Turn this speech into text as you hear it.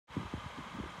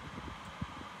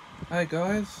Hey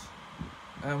guys,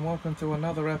 and welcome to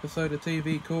another episode of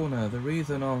TV Corner. The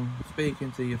reason I'm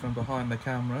speaking to you from behind the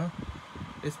camera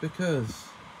is because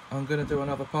I'm going to do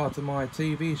another part of my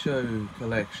TV show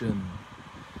collection.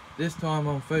 This time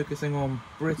I'm focusing on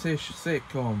British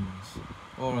sitcoms,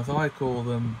 or as I call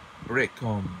them,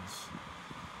 Britcoms.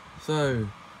 So,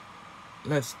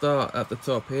 let's start at the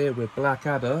top here with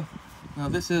Blackadder. Now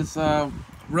this is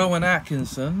Rowan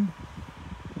Atkinson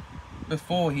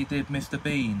before he did Mr.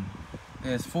 Bean.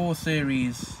 There's 4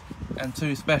 series and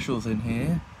 2 specials in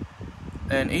here,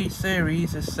 and each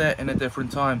series is set in a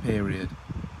different time period.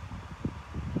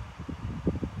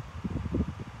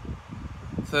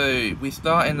 So we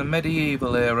start in the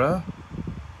medieval era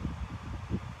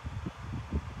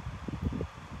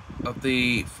of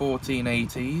the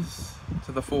 1480s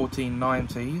to the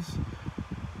 1490s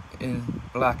in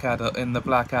the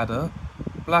Blackadder.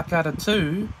 Blackadder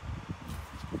 2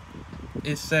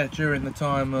 is set during the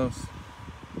time of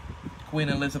Queen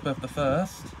Elizabeth I.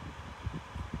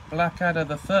 Blackadder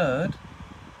the Third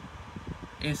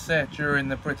is set during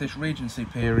the British Regency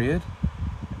period,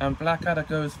 and Blackadder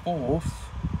Goes Forth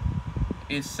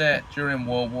is set during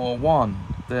World War I.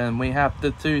 Then we have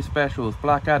the 2 specials,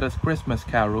 Blackadder's Christmas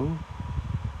Carol,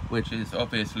 which is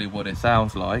obviously what it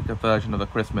sounds like, a version of a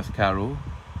Christmas Carol.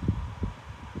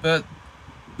 But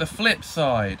the flip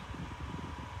side,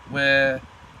 where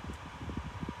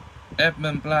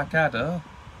Edmund Blackadder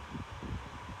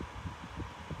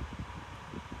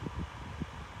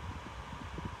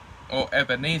or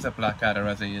Ebenezer Blackadder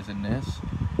as he is in this,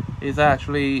 is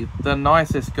actually the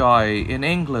nicest guy in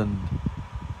England,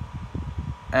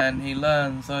 and he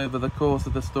learns over the course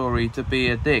of the story to be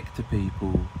a dick to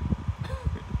people.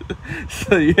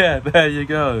 So yeah, there you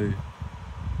go.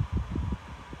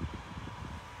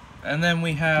 And then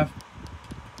we have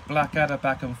Blackadder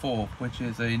Back and Forth, which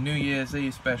is a New Year's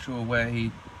Eve special where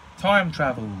he time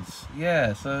travels.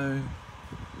 Yeah, so...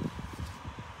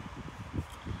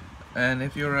 And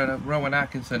if you're a Rowan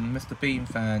Atkinson Mr. Bean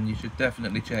fan, you should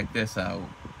definitely check this out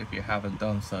if you haven't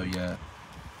done so yet.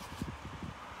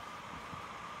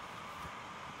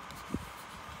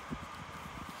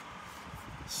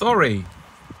 Sorry,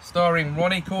 starring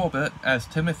Ronnie Corbett as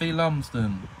Timothy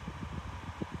Lumsden,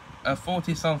 a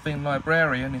 40-something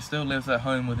librarian who still lives at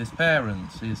home with his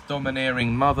parents, his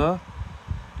domineering mother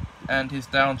and his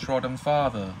downtrodden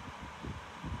father,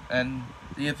 and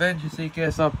the adventures he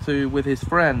gets up to with his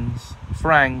friends,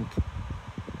 Frank,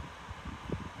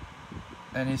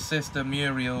 and his sister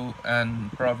Muriel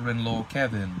and brother-in-law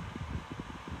Kevin.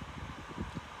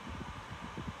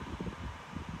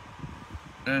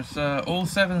 There's all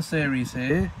 7 series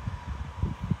here,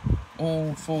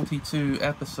 all 42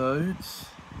 episodes,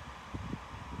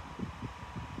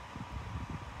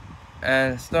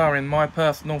 and starring my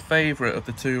personal favourite of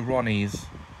the 2 Ronnies.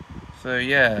 So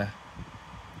yeah.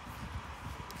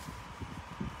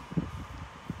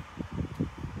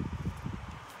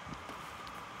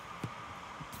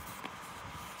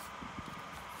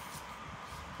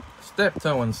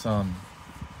 Steptoe and Son,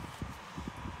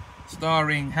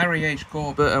 starring Harry H.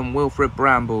 Corbett and Wilfred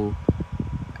Bramble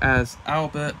as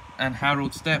Albert and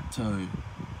Harold Steptoe.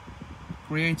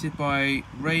 Created by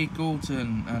Ray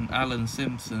Galton and Alan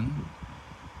Simpson.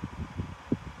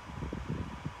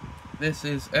 This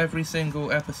is every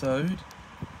single episode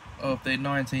of the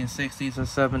 1960s and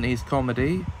 70s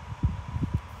comedy.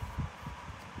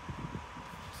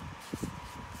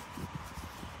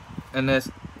 And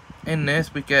in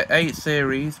this we get 8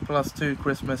 series plus 2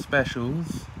 Christmas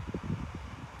specials.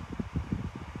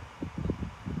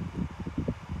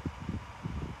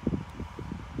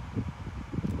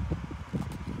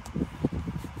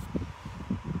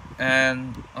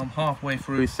 And I'm halfway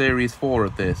through series 4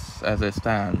 of this as it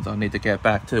stands. I need to get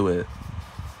back to it.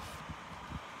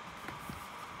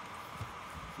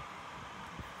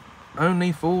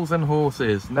 Only Fools and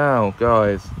Horses. Now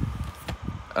guys,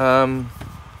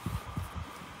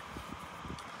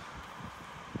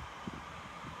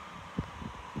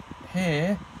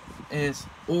 here is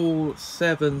all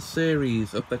 7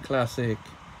 series of the classic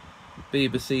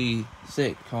BBC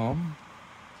sitcom.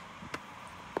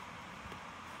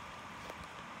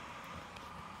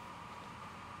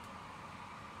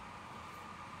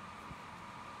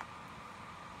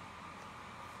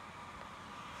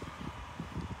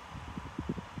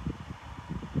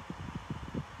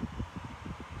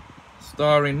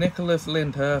 Starring Nicholas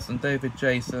Lyndhurst and David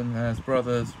Jason as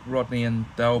brothers Rodney and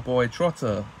Delboy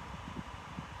Trotter.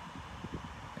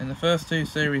 In the first 2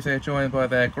 series they're joined by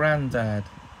their granddad.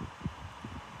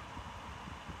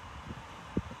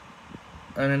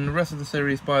 And in the rest of the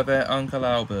series by their Uncle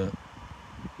Albert.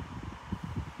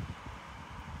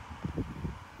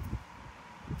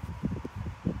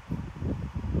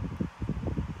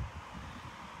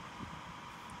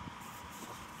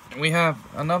 we have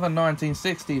another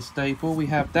 1960s staple. We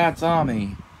have Dad's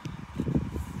Army,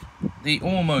 the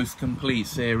almost complete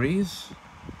series.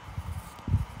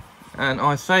 And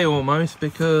I say almost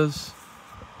because,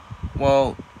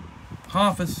 well,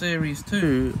 half of series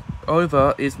 2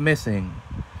 over is missing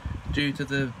due to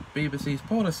the BBC's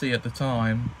policy at the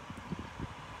time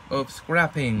of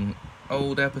scrapping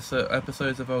old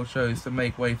episodes of old shows to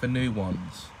make way for new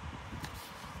ones.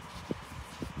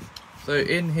 So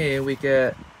in here we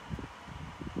get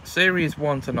series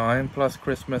 1 to 9 plus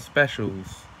Christmas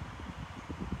specials.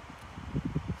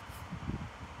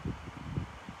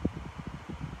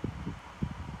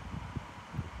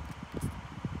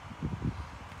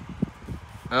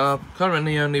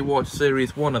 Currently only watched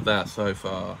series 1 of that so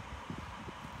far.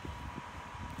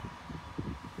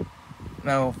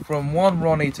 Now, from one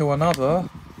Ronnie to another,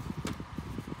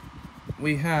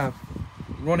 we have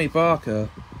Ronnie Barker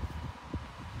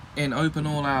in Open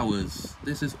All Hours.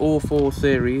 This is all 4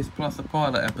 series plus a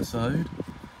pilot episode.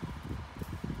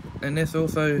 And this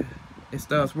also, it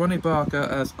stars Ronnie Barker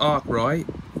as Arkwright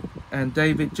and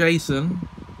David Jason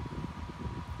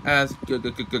as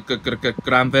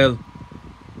Granville.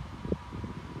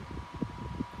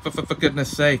 For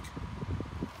goodness sake.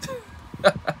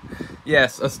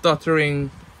 Yes, a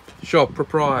stuttering shop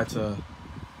proprietor.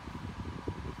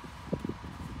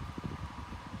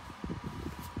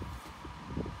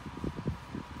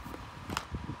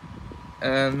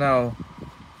 And now,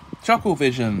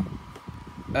 Chucklevision,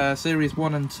 series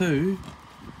 1 and 2,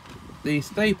 the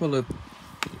staple of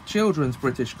children's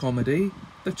British comedy,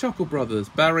 the Chuckle Brothers,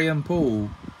 Barry and Paul,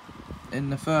 in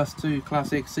the first 2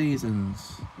 classic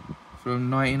seasons,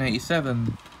 from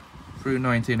 1987 through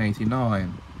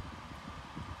 1989.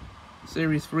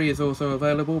 Series 3 is also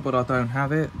available, but I don't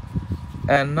have it.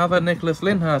 And another Nicholas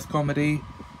Lyndhurst comedy,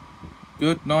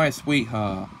 Good Night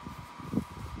Sweetheart,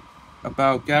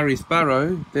 about Gary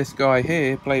Sparrow, this guy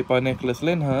here, played by Nicholas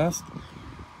Lyndhurst,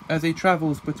 as he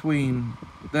travels between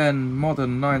then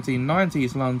modern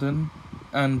 1990s London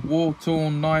and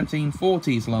war-torn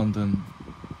 1940s London.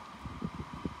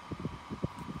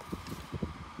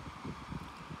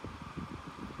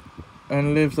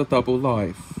 And lives a double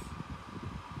life.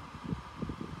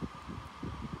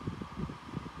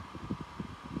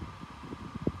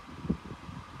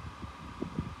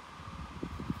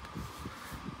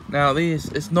 Now these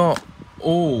is not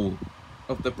all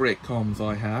of the Britcoms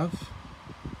I have.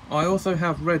 I also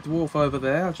have Red Dwarf over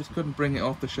there, I just couldn't bring it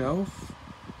off the shelf.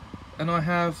 And I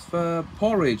have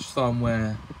Porridge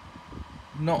somewhere,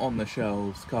 not on the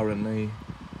shelves currently.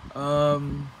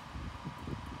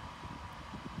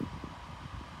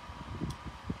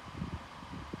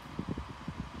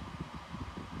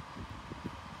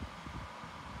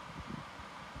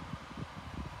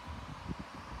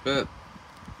 But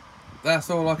that's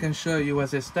all I can show you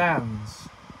as it stands.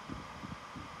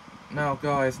 Now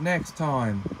guys, next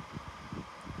time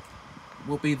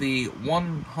will be the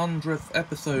 100th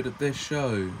episode of this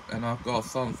show, and I've got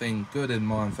something good in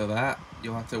mind for that.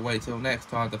 You'll have to wait till next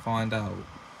time to find out.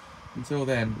 Until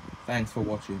then, thanks for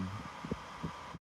watching.